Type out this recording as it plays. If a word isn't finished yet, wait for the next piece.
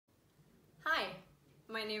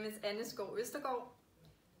My name is Skov Østergaard.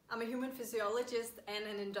 I'm a human physiologist and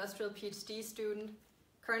an industrial PhD student,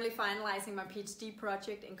 currently finalizing my PhD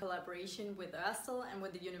project in collaboration with Ørsted and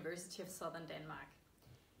with the University of Southern Denmark.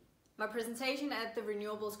 My presentation at the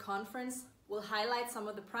Renewables conference will highlight some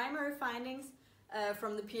of the primary findings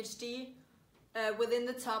from the PhD within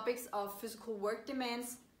the topics of physical work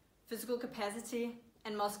demands, physical capacity,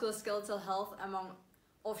 and musculoskeletal health among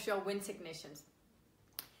offshore wind technicians.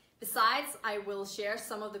 Besides, I will share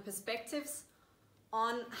some of the perspectives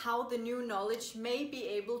on how the new knowledge may be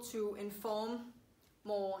able to inform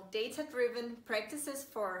more data-driven practices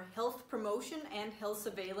for health promotion and health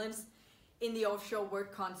surveillance in the offshore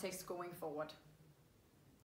work context going forward.